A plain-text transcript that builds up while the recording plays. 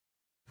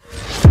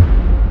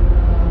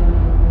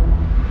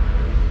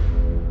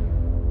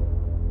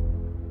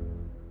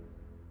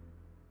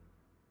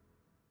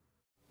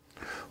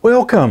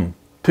Welcome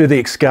to the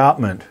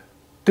Escarpment.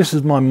 This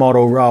is my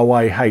model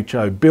railway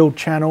HO build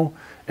channel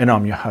and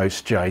I'm your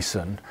host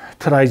Jason.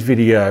 Today's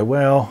video,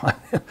 well,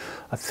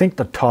 I think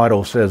the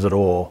title says it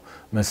all.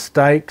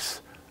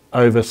 Mistakes,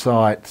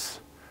 oversights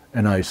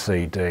and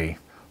OCD.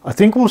 I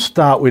think we'll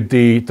start with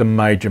the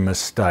major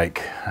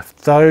mistake.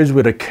 Those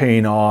with a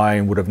keen eye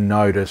would have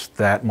noticed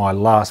that my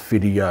last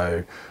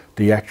video,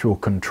 the actual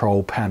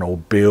control panel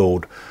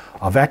build,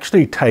 I've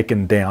actually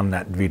taken down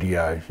that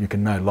video. You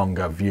can no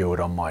longer view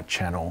it on my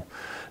channel.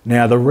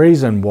 Now the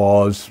reason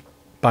was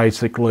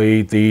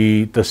basically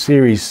the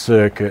series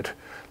circuit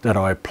that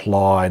I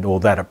applied, or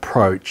that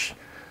approach,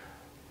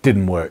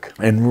 didn't work.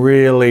 And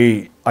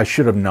really I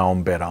should have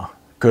known better,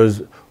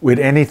 because with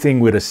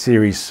anything with a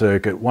series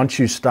circuit, once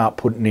you start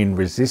putting in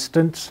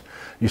resistance,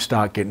 you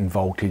start getting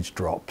voltage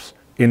drops.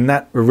 In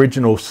that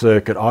original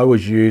circuit I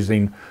was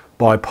using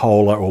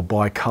bipolar or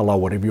bicolor,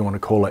 whatever you want to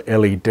call it,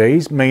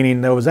 LEDs,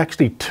 meaning there was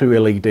actually two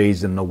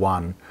LEDs in the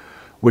one,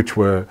 which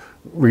were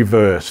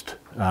reversed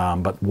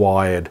but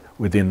wired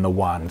within the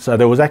one. So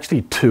there was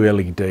actually two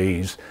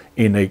LEDs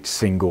in each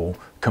single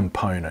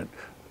component.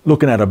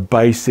 Looking at a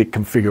basic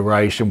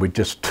configuration with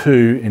just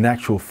two, in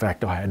actual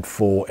fact I had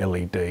four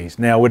LEDs.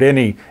 Now with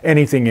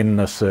anything in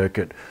the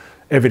circuit,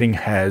 everything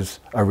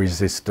has a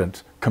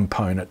resistance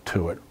component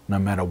to it, no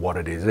matter what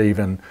it is,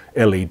 even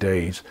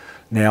LEDs.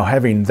 Now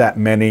having that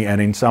many, and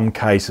in some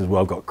cases,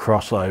 well, I've got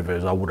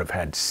crossovers, I would have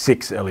had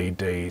 6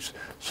 LEDs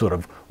sort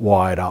of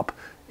wired up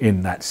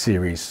in that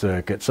series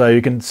circuit. So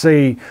you can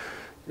see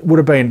it would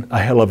have been a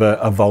hell of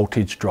a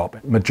voltage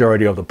drop.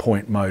 Majority of the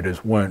point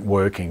motors weren't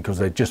working because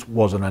there just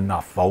wasn't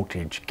enough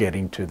voltage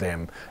getting to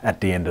them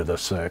at the end of the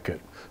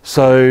circuit.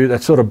 So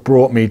that sort of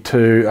brought me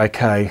to,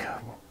 okay,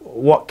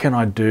 what can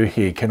I do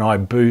here? Can I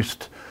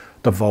boost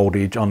the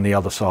voltage on the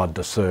other side of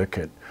the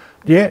circuit?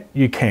 Yeah,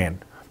 you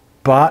can,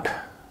 but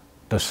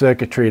the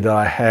circuitry that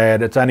I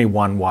had, it's only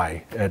one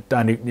way. It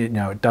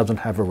doesn't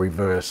have a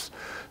reverse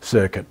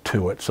circuit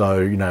to it.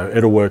 So,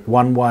 it'll work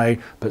one way,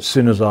 but as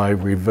soon as I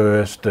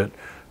reversed it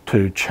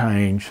to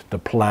change the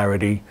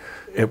polarity,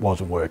 it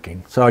wasn't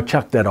working. So I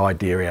chucked that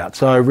idea out.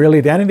 So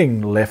really the only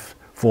thing left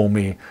for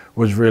me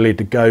was really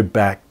to go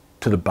back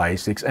to the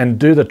basics and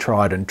do the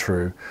tried and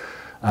true.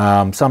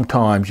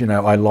 Sometimes,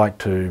 I like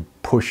to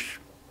push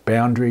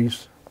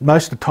boundaries.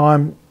 Most of the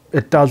time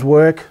it does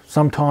work,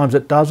 sometimes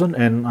it doesn't,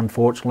 and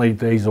unfortunately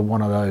these are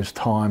one of those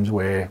times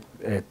where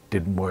it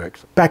didn't work.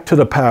 Back to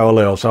the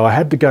parallel, so I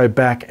had to go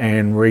back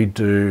and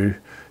redo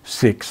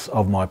 6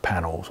 of my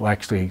panels, well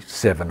actually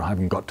 7. I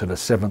haven't got to the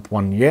 7th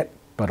one yet,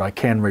 but I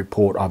can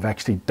report I've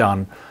actually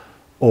done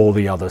all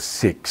the other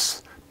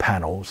 6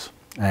 panels,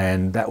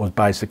 and that was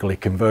basically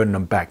converting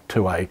them back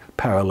to a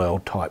parallel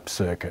type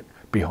circuit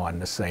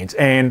behind the scenes,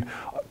 and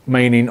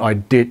meaning I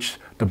ditched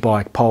the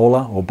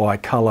bipolar or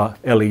bicolor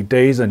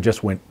LEDs and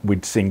just went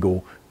with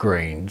single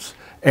greens.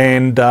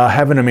 And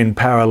having them in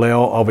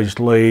parallel,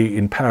 obviously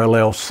in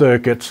parallel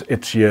circuits,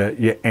 it's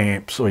your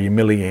amps or your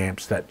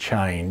milliamps that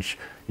change.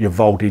 Your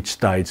voltage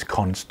stays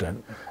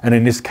constant. And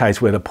in this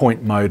case, where the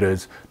point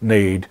motors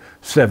need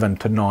 7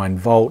 to 9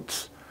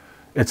 volts,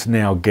 it's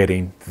now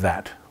getting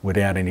that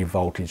without any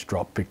voltage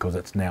drop because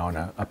it's now in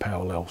a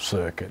parallel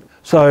circuit.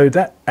 So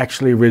that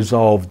actually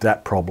resolved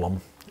that problem.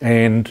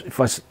 And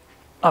if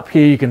up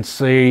here you can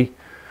see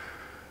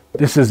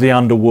this is the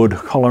Underwood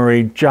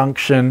colliery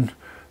junction.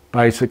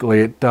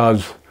 Basically it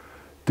does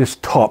this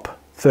top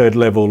 3rd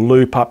level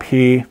loop up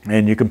here,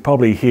 and you can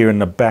probably hear in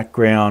the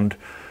background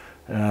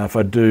if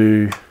I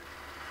do,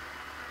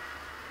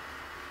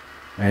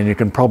 and you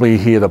can probably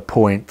hear the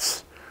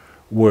points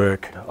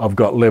work. I've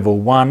got level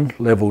 1,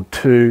 level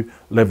 2,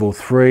 level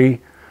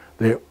 3.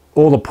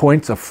 All the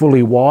points are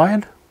fully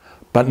wired,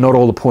 but not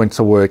all the points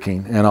are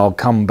working, and I'll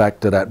come back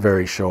to that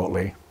very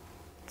shortly.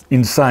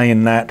 In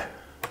saying that,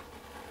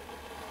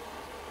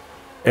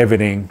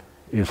 everything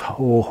is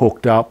all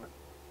hooked up,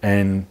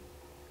 and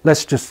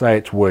let's just say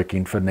it's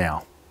working for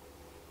now.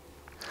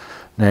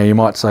 Now you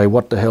might say,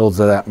 what the hell does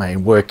that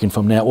mean, working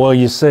from now? Well,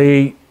 you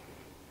see,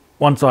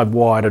 once I've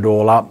wired it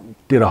all up,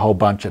 did a whole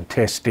bunch of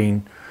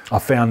testing, I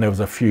found there was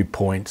a few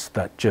points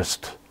that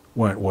just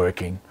weren't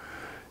working.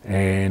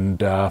 And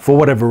for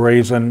whatever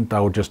reason, they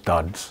were just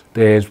duds.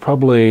 There's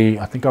probably,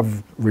 I think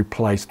I've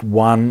replaced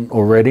 1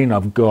 already, and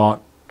I've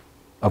got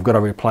to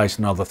replace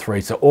another 3.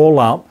 So all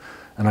up,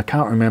 and I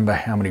can't remember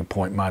how many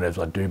point motors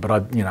I do, but I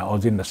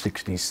was in the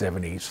 60s,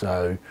 70s.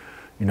 So,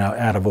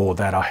 out of all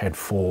that, I had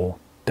 4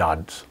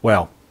 duds.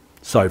 Well,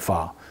 so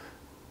far.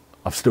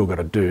 I've still got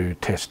to do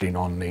testing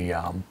on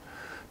the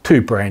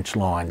 2 branch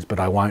lines, but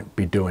I won't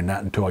be doing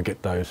that until I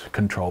get those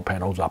control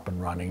panels up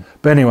and running.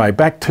 But anyway,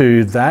 back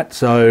to that.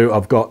 So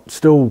I've got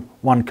still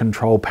 1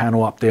 control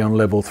panel up there on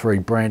level 3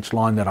 branch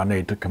line that I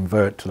need to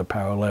convert to the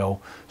parallel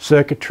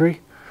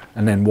circuitry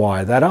and then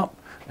wire that up.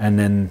 And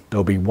then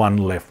there'll be 1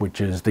 left, which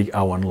is the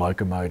Owen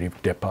locomotive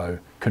depot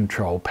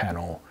control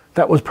panel.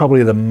 That was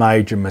probably the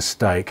major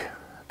mistake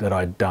that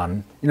I'd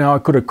done. I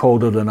could have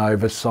called it an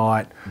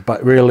oversight,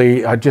 but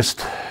really I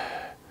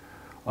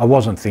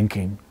wasn't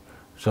thinking.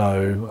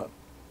 So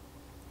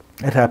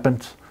it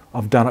happens.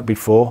 I've done it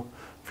before.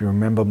 If you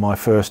remember my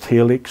first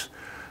Helix,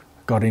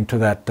 got into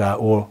that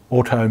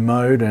auto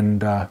mode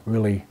and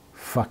really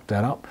fucked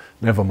that up.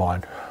 Never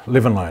mind,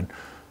 live and learn.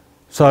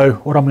 So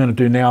what I'm going to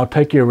do now, I'll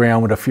take you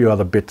around with a few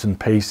other bits and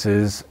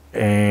pieces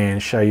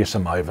and show you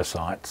some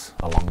oversights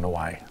along the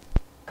way.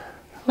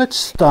 Let's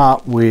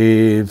start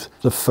with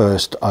the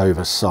first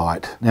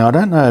oversight. Now, I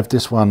don't know if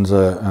this one's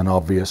an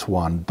obvious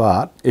one,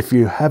 but if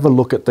you have a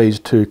look at these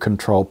two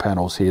control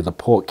panels here, the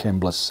Port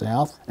Kembla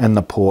South and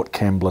the Port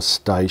Kembla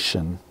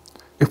Station,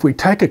 if we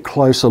take a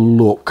closer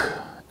look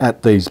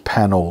at these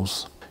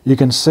panels, you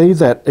can see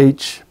that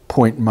each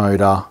point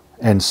motor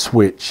and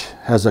switch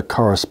has a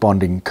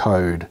corresponding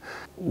code.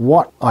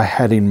 What I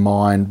had in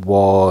mind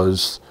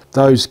was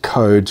those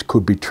codes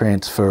could be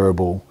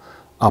transferable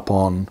up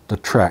on the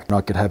track.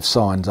 I could have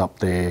signs up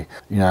there,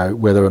 you know,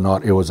 whether or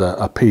not it was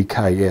a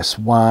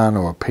PKS1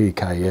 or a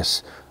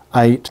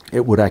PKS8,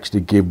 it would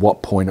actually give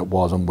what point it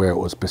was and where it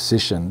was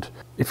positioned.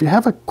 If you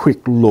have a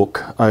quick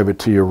look over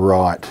to your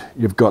right,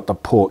 you've got the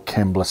Port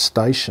Kembla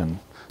Station.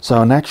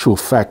 So in actual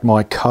fact,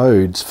 my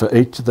codes for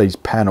each of these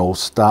panels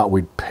start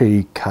with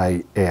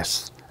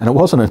PKS. And it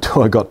wasn't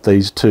until I got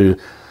these two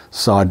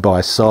side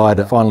by side,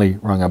 it finally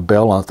rang a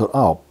bell and I thought,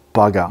 oh,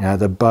 bugger, you know,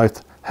 they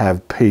both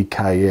have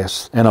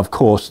PKS, and of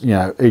course, you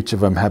know, each of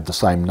them have the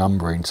same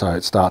numbering, so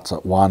it starts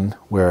at 1,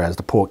 whereas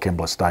the Port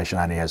Kembla Station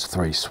only has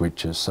 3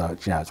 switches, so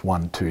it's, you know, it's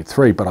 1, 2,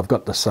 3, but I've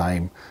got the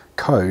same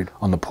code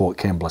on the Port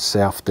Kembla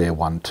South there,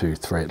 1, 2,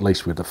 3, at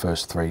least with the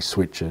first 3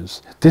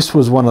 switches. This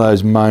was one of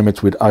those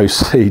moments with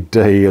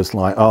OCD. It's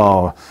like,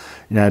 oh,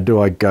 you know,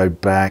 do I go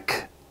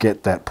back,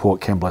 get that Port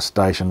Kembla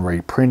Station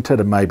reprinted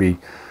and maybe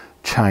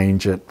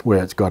change it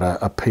where it's got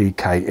a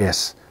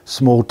PKS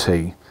small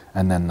t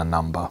and then the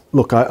number.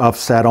 Look, I've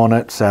sat on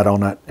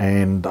it,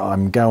 and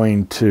I'm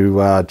going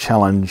to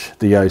challenge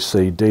the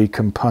OCD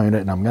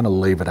component, and I'm going to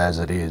leave it as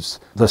it is.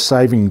 The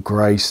saving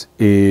grace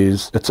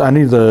is it's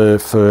only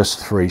the first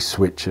 3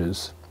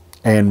 switches,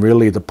 and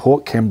really the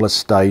Port Kembla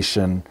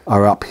Station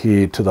are up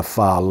here to the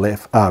far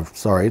left,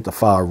 the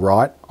far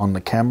right on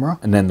the camera,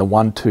 and then the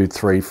 1, 2,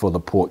 3 for the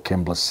Port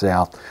Kembla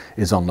South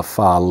is on the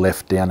far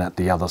left down at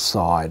the other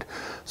side.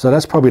 So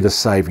that's probably the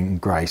saving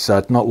grace. So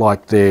it's not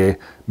like they're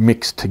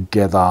mixed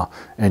together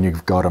and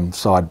you've got them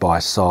side by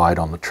side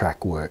on the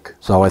track work.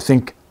 So I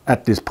think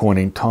at this point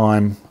in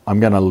time, I'm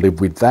going to live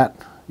with that.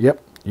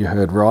 Yep, you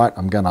heard right,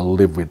 I'm going to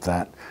live with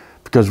that,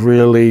 because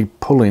really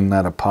pulling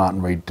that apart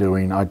and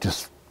redoing,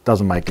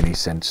 doesn't make any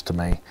sense to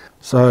me.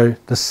 So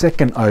the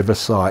second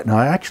oversight, and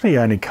I actually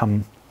only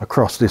come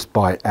across this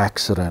by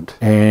accident,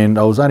 and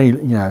I was only,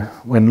 you know,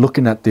 when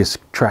looking at this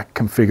track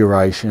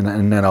configuration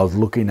and then I was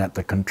looking at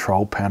the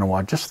control panel,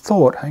 I just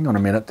thought, hang on a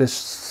minute, there's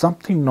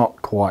something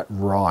not quite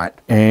right.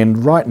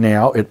 And right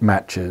now it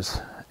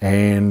matches.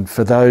 And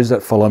for those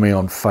that follow me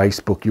on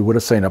Facebook, you would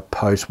have seen a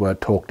post where I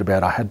talked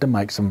about I had to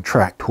make some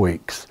track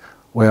tweaks.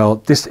 Well,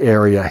 this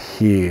area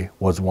here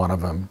was one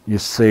of them. You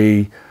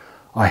see,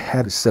 I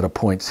had a set of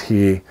points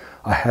here,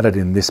 I had it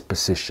in this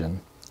position,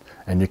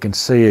 and you can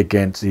see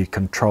against the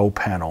control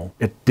panel,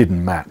 it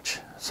didn't match.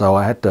 So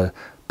I had to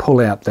pull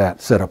out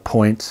that set of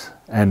points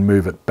and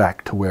move it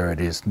back to where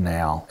it is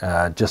now,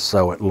 just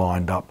so it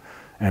lined up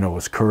and it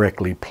was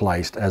correctly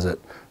placed as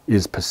it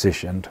is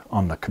positioned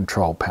on the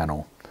control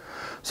panel.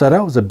 So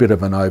that was a bit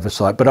of an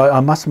oversight, but I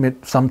must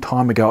admit, some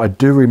time ago, I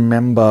do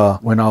remember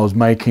when I was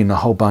making a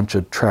whole bunch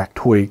of track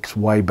tweaks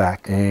way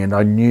back, and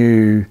I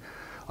knew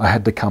I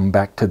had to come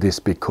back to this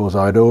because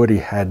I'd already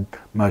had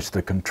most of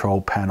the control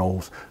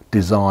panels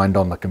designed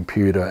on the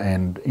computer,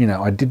 and you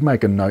know, I did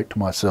make a note to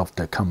myself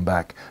to come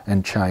back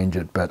and change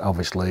it, but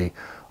obviously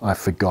I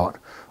forgot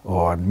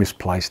or I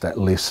misplaced that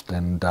list,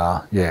 and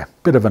yeah,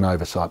 bit of an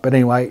oversight. But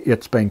anyway,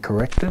 it's been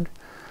corrected.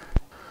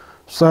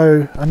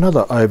 So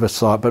another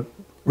oversight, but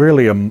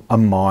really a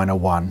minor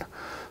one.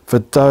 For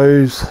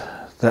those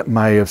that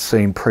may have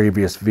seen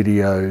previous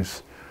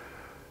videos,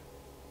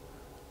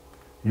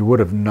 you would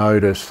have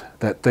noticed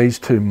that these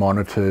two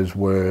monitors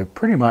were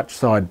pretty much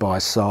side by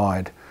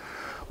side.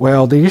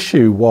 Well, the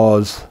issue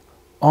was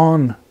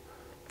on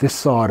this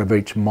side of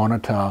each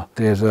monitor,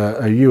 there's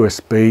a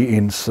USB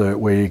insert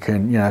where you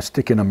can, you know,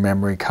 stick in a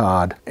memory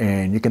card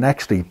and you can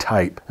actually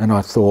tape. And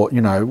I thought,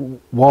 you know,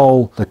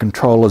 while the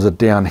controllers are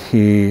down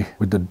here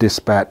with the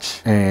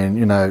dispatch and,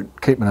 you know,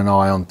 keeping an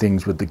eye on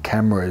things with the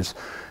cameras,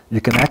 you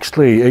can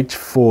actually, each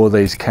 4 of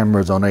these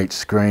cameras on each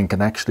screen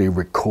can actually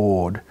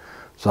record.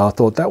 So I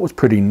thought that was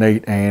pretty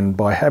neat, and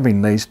by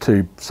having these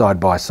two side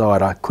by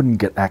side, I couldn't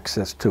get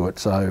access to it.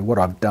 So what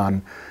I've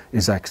done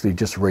is actually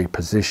just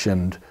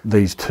repositioned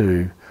these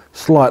two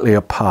slightly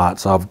apart,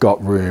 so I've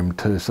got room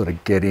to sort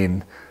of get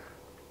in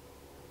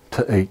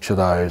to each of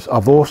those.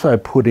 I've also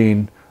put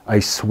in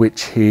a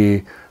switch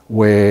here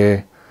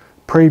where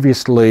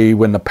previously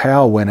when the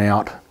power went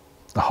out,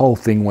 the whole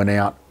thing went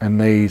out, and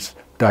these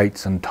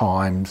dates and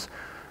times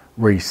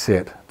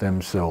reset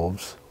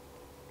themselves.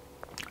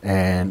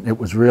 And it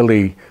was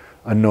really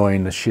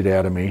annoying the shit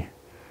out of me.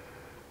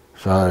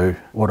 So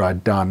what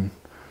I'd done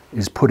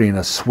is put in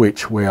a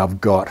switch where I've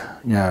got,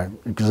 you know,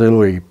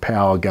 auxiliary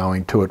power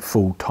going to it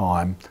full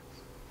time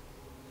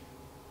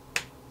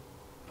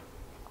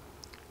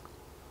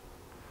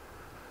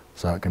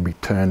so it can be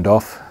turned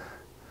off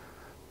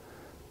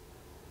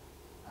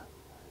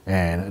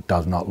and it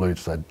does not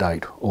lose the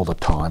date all the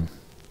time.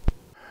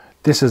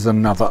 This is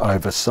another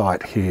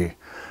oversight here,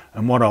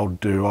 and what I'll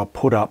do, I'll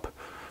put up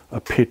a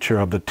picture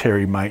of the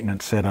Terry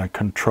Maintenance Centre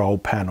control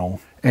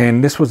panel.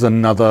 And this was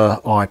another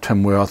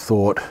item where I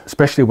thought,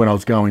 especially when I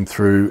was going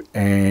through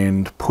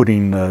and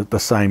putting the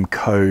same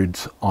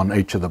codes on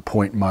each of the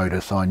point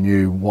motors, so I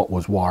knew what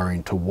was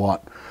wiring to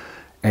what.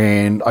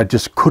 And I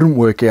just couldn't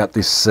work out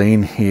this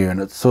scene here,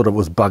 and it sort of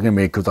was bugging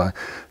me because I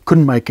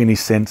couldn't make any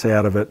sense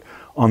out of it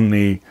on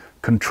the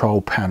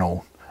control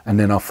panel. And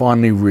then I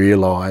finally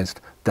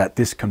realised that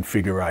this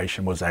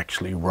configuration was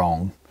actually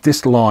wrong.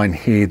 This line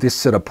here, this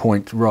set of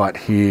points right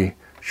here,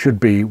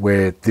 should be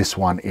where this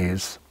one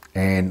is.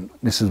 And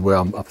this is where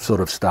I've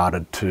sort of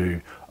started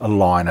to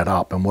align it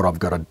up, and what I've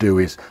got to do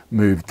is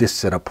move this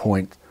set of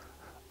points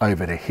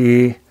over to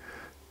here,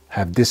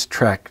 have this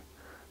track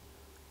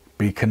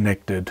be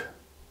connected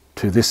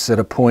to this set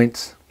of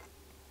points.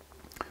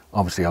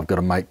 Obviously I've got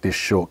to make this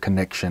short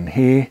connection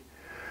here,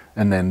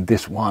 and then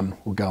this one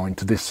will go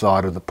into this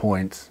side of the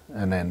points,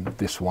 and then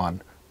this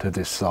one to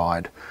this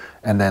side,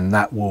 and then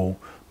that will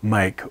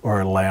make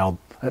or allow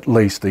at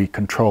least the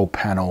control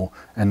panel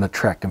and the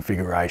track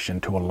configuration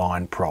to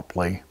align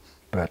properly.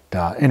 But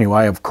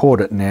anyway, I've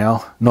caught it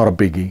now, not a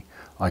biggie.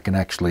 I can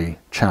actually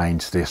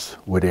change this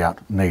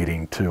without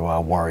needing to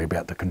worry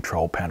about the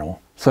control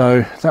panel.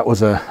 So that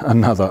was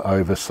another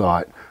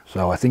oversight.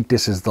 So I think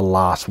this is the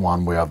last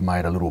one where I've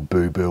made a little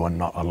boo-boo and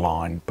not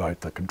aligned both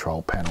the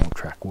control panel and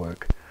track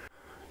work.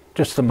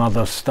 Just some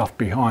other stuff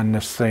behind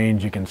the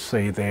scenes. You can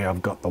see there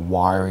I've got the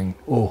wiring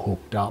all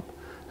hooked up,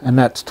 and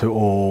that's to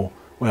all,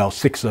 well,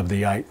 6 of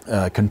the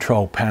 8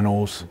 control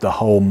panels. The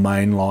whole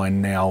main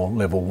line now,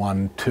 level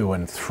 1, 2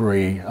 and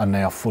 3 are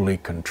now fully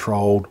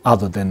controlled,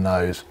 other than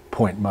those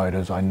point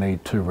motors I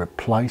need to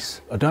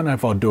replace. I don't know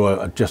if I'll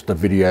do just a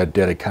video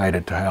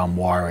dedicated to how I'm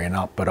wiring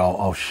up, but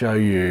I'll show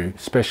you,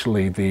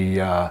 especially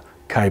the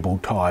cable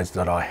ties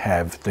that I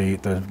have.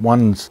 The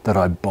ones that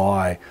I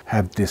buy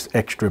have this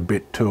extra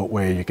bit to it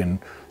where you can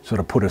sort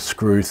of put a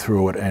screw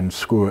through it and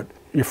screw it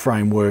your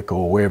framework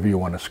or wherever you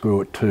want to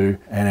screw it to,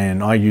 and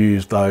then I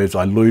use those.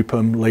 I loop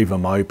them, leave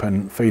them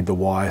open, feed the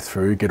wire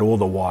through, get all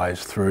the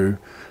wires through,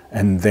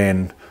 and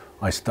then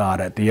I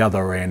start at the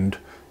other end,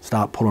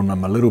 start pulling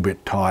them a little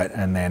bit tight,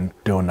 and then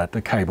doing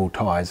the cable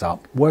ties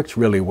up. Works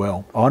really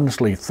well. I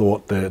honestly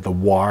thought the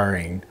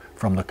wiring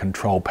from the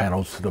control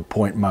panels to the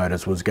point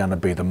motors was going to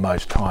be the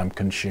most time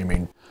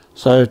consuming.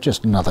 So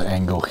just another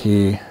angle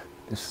here.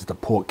 This is the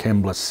Port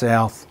Kembla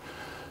South,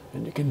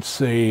 and you can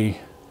see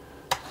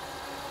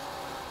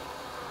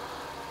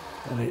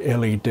the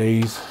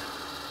LEDs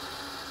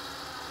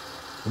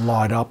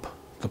light up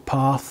the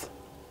path.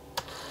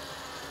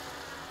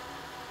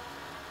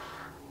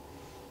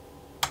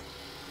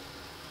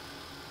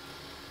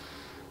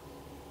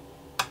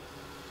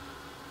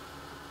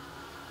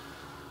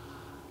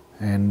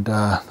 And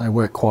they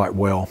work quite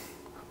well.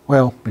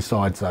 Well,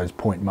 besides those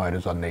point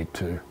motors I need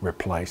to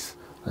replace.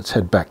 Let's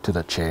head back to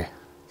the chair.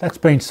 That's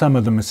been some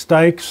of the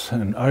mistakes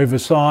and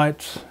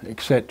oversights,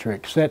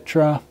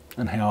 etc.,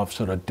 and how I've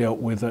sort of dealt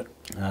with it.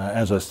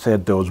 As I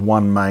said, there was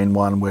one main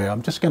one where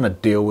I'm just going to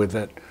deal with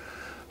it,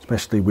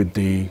 especially with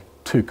the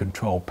 2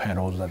 control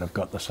panels that have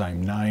got the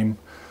same name.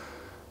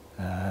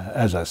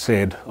 As I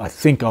said, I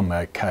think I'm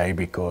okay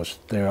because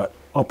there are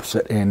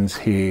opposite ends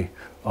here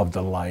of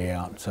the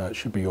layout, so it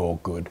should be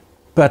all good.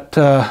 But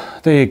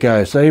there you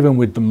go. So even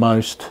with the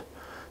most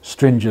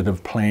stringent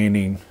of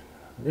planning,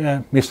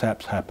 yeah,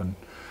 mishaps happen,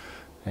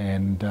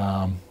 and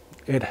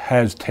it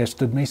has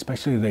tested me,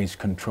 especially these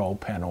control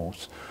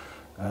panels.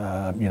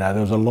 You know,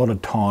 there was a lot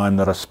of time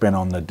that I spent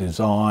on the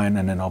design,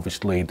 and then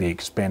obviously the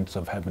expense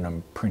of having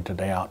them printed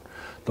out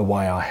the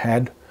way I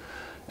had.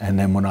 And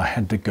then when I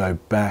had to go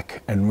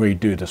back and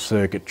redo the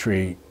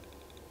circuitry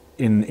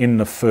in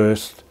the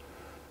first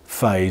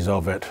phase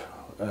of it,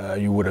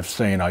 you would have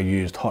seen I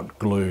used hot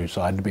glue,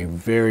 so I had to be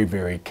very,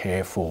 very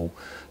careful,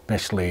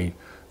 especially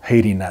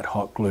heating that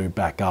hot glue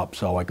back up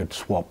so I could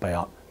swap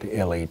out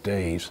the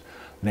LEDs.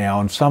 Now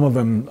on some of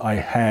them I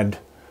had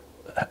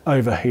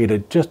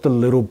overheated just a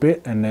little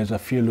bit, and there's a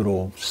few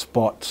little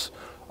spots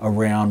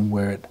around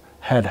where it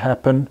had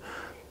happened,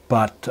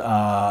 but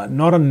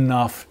not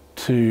enough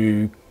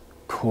to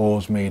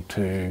cause me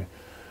to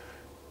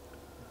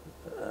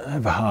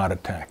have a heart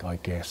attack, I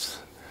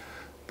guess.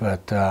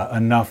 But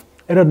enough,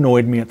 it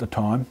annoyed me at the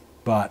time,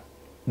 but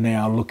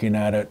now looking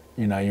at it,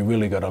 you know, you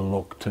really got to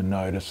look to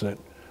notice it.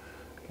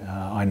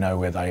 I know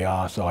where they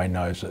are, so I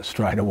notice it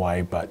straight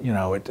away, but you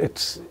know,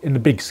 it's in the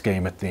big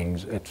scheme of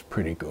things, it's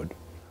pretty good.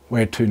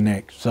 Where to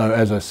next? So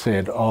as I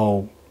said,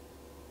 I'll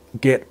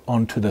get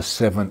onto the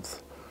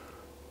 7th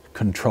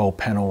control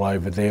panel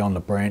over there on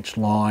the branch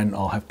line.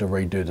 I'll have to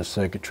redo the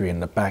circuitry in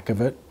the back of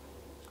it,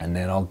 and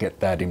then I'll get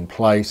that in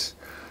place,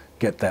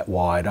 get that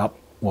wired up.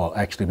 Well,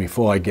 actually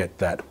before I get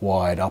that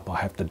wired up, I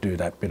have to do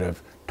that bit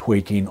of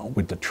tweaking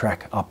with the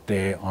track up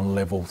there on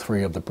level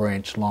 3 of the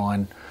branch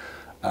line.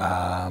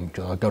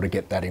 Because I've got to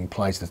get that in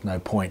place. There's no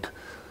point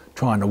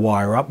trying to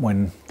wire up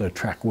when the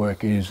track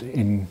work is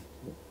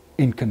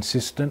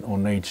inconsistent or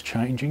needs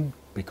changing,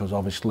 because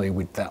obviously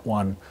with that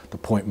one the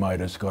point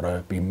motor's got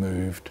to be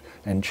moved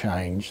and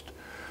changed.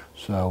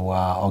 So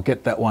I'll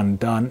get that one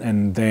done,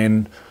 and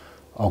then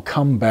I'll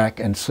come back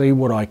and see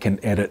what I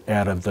can edit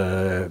out of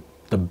the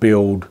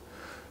build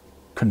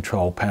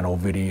control panel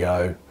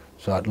video.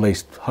 So at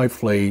least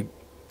hopefully,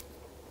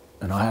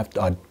 and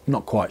I'm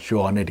not quite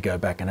sure, I need to go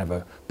back and have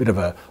a bit of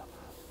a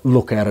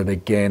look at it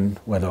again,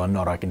 whether or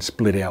not I can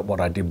split out what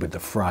I did with the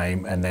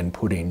frame and then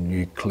put in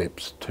new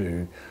clips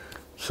to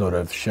sort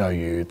of show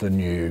you the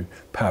new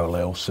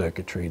parallel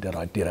circuitry that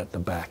I did at the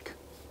back.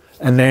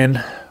 And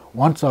then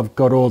once I've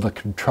got all the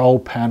control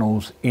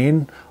panels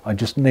in, I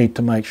just need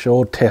to make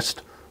sure,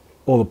 test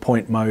all the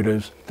point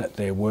motors that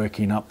they're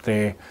working up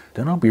there.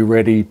 Then I'll be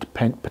ready to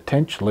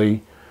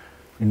potentially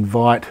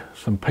invite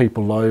some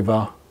people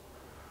over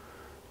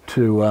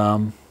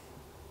to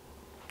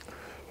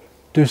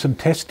do some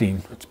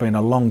testing. It's been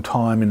a long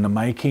time in the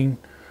making.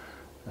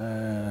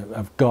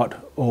 I've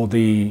got all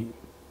the,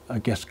 I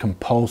guess,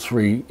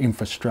 compulsory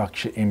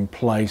infrastructure in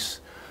place,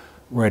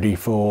 ready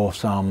for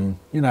some,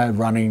 you know,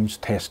 runnings,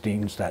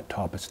 testings, that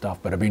type of stuff.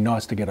 But it'd be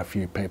nice to get a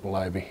few people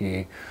over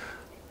here,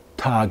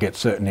 target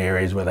certain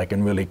areas where they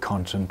can really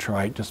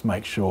concentrate, just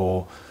make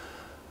sure,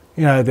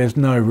 you know, there's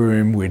no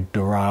room with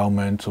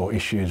derailments or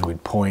issues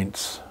with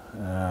points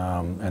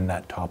and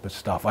that type of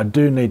stuff. I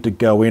do need to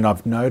go in.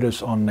 I've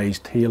noticed on these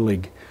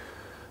Teelig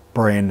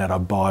brand that I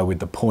buy with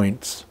the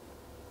points,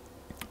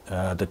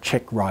 the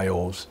check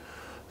rails,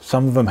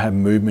 some of them have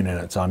movement in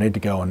it, so I need to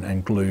go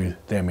and glue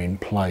them in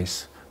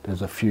place.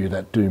 There's a few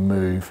that do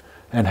move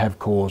and have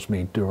caused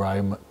me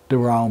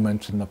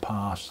derailments in the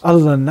past.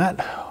 Other than that,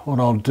 what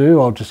I'll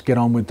do, I'll just get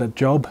on with the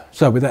job.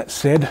 So with that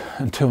said,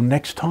 until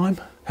next time,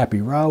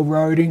 happy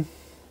railroading.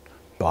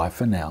 Bye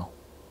for now.